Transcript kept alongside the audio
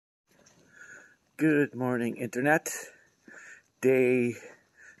Good morning, Internet. Day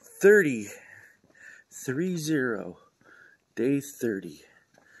 30. 30. Day 30.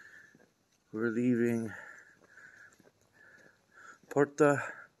 We're leaving Porta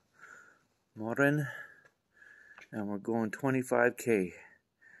Moren and we're going 25k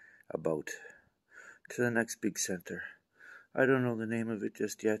about to the next big center. I don't know the name of it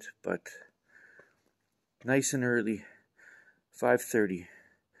just yet, but nice and early, 5:30.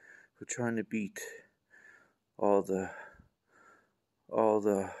 We're trying to beat all the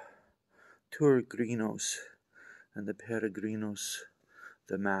Peregrinos and the Peregrinos,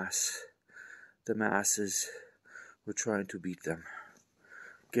 the masses. We're trying to beat them.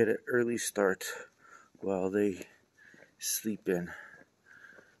 Get an early start while they sleep in.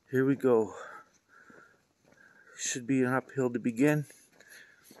 Here we go. Should be an uphill to begin,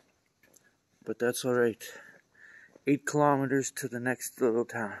 but that's all right. 8 kilometers to the next little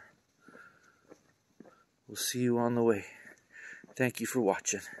town. We'll see you on the way. Thank you for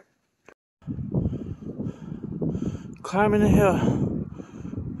watching. Climbing the hill.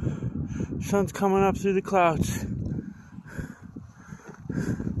 Sun's coming up through the clouds.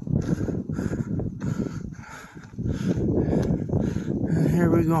 And here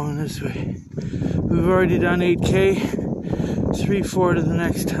we're going this way. We've already done 8k. 3-4 to the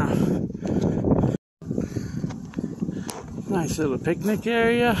next town. Nice little picnic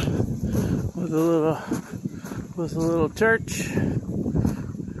area with a little church.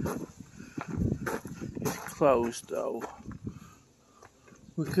 It's closed though.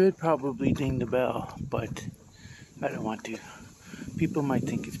 We could probably ding the bell, but I don't want to. People might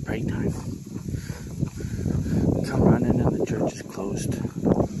think it's pray time. Come running and the church is closed.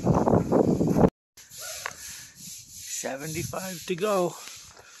 75 to go.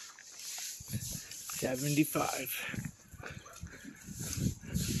 75.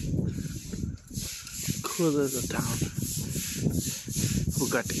 Cool little town. We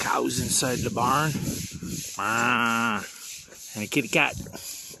got the cows inside the barn. And a kitty cat.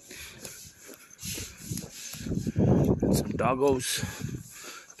 And some doggos.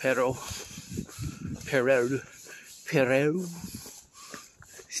 Perro.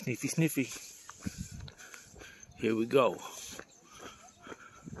 Sniffy. Here we go.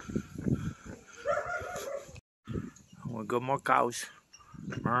 We got more cows.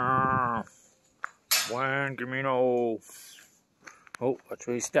 Buen Camino. Oh, watch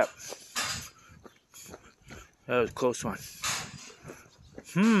where you step. That was a close one.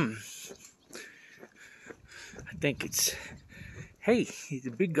 I think it's... Hey, he's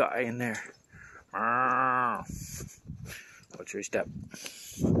a big guy in there. Watch where you step.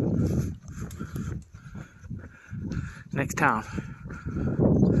 Next town.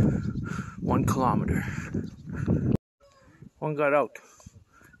 1 kilometer. One got out.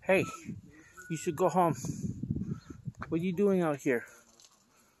 Hey, you should go home. What are you doing out here?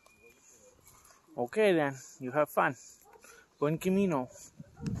 Okay then, you have fun. Buen Camino.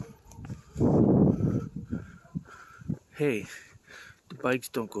 Hey, the bikes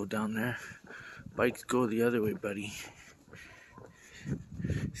don't go down there. Bikes go the other way, buddy.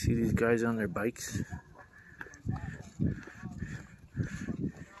 See these guys on their bikes?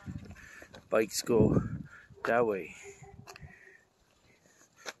 Bikes go that way.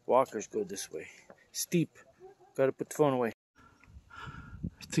 Walkers go this way. Steep. Gotta put the phone away.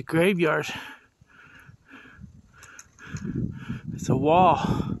 It's a graveyard. It's a wall.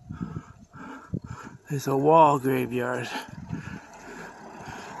 It's a wall graveyard.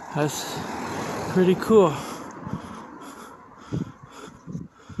 That's pretty cool.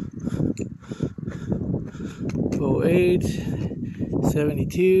 Oh, 08,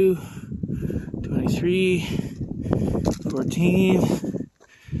 72, 23, 14.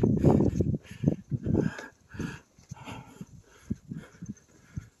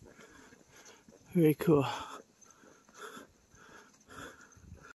 Very cool.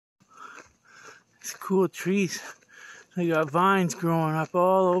 It's cool trees. They got vines growing up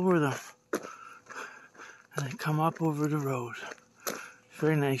all over them. And they come up over the road.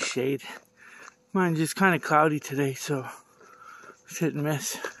 Very nice shade. Mine's just kind of cloudy today, so it's hit and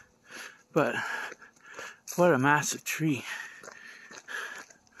miss. But what a massive tree.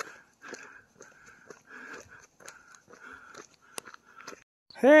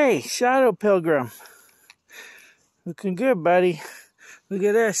 Hey, Shadow Pilgrim. Looking good, buddy. Look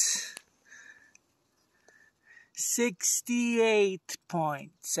at this.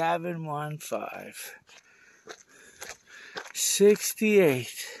 68.715.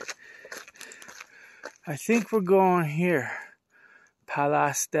 68. I think we're going here.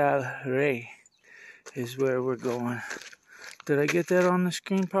 Palas del Rey is where we're going. Did I get that on the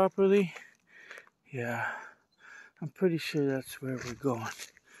screen properly? Yeah, I'm pretty sure that's where we're going.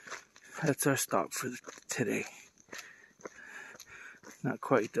 That's our stop for today. Not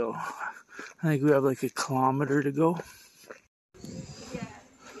quite though. I think we have like a kilometer to go.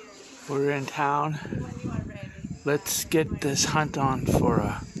 We're in town. Let's get this hunt on for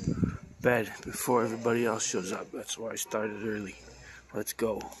a bed before everybody else shows up. That's why I started early. Let's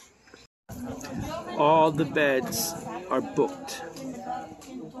go. All the beds are booked.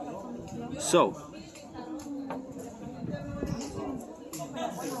 So,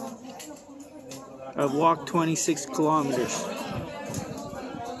 I've walked 26 kilometers.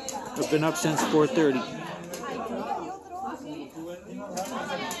 I've been up since 4:30.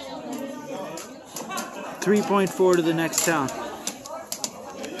 3.4 to the next town.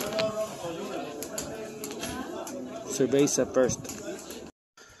 Cerveza first.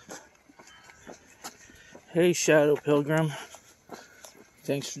 Hey, Shadow Pilgrim.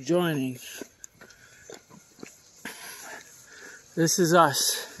 Thanks for joining. This is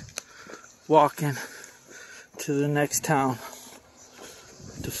us walking to the next town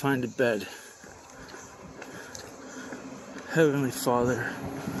to find a bed. Heavenly Father.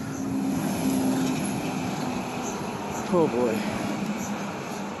 Oh boy.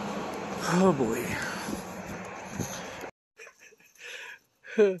 Oh boy.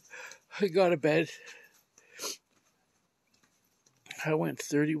 I got a bed. I went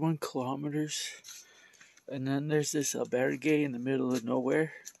 31 kilometers. And then there's this albergue in the middle of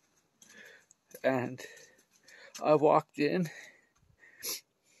nowhere. And I walked in.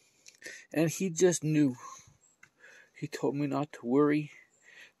 And he just knew. He told me not to worry.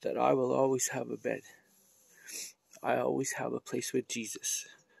 That I will always have a bed. I always have a place with Jesus.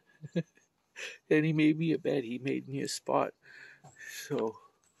 And he made me a bed. He made me a spot. So,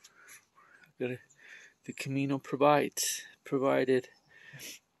 the Camino provided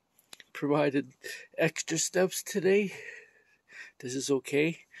extra steps today. This is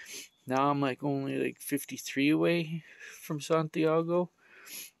okay. Now I'm only 53 away from Santiago.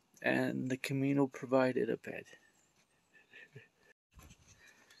 And the Camino provided a bed.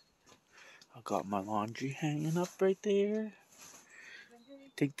 I got my laundry hanging up right there.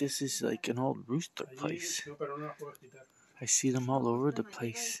 I think this is like an old rooster place. I see them all over the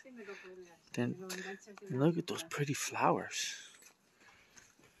place. Then look at those pretty flowers.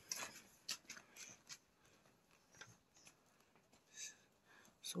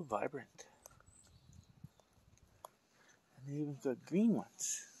 So vibrant. And they even got green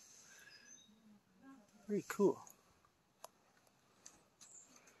ones. Very cool.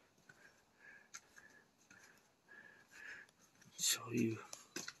 Show you.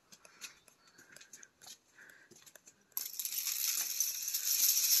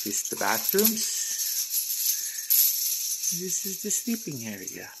 This is the bathrooms. This is the sleeping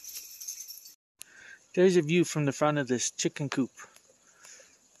area. There's a view from the front of this chicken coop.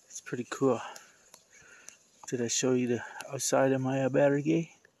 It's pretty cool. Did I show you the outside of my albergue?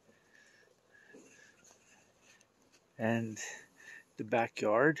 And the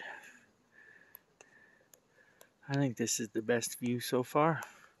backyard. I think this is the best view so far.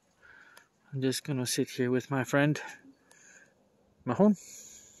 I'm just gonna sit here with my friend Mahon.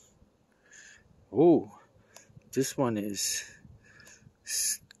 Oh, this one is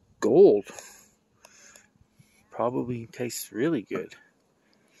gold. Probably tastes really good.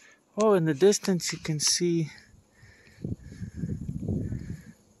 Oh, in the distance you can see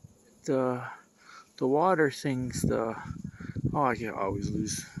the water things. I can always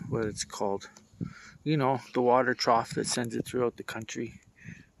lose what it's called. You know, the water trough that sends it throughout the country.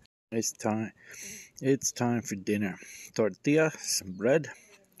 It's time for dinner. Tortilla, some bread,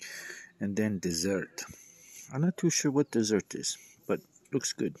 and then dessert. I'm not too sure what dessert is, but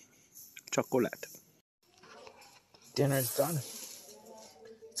looks good. Chocolate. Dinner's done.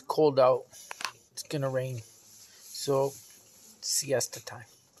 It's cold out. It's gonna rain. So, siesta time.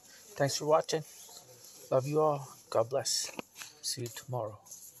 Thanks for watching. Love you all. God bless. See you tomorrow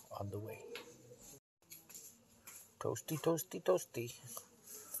on the way. Toasty, toasty, toasty.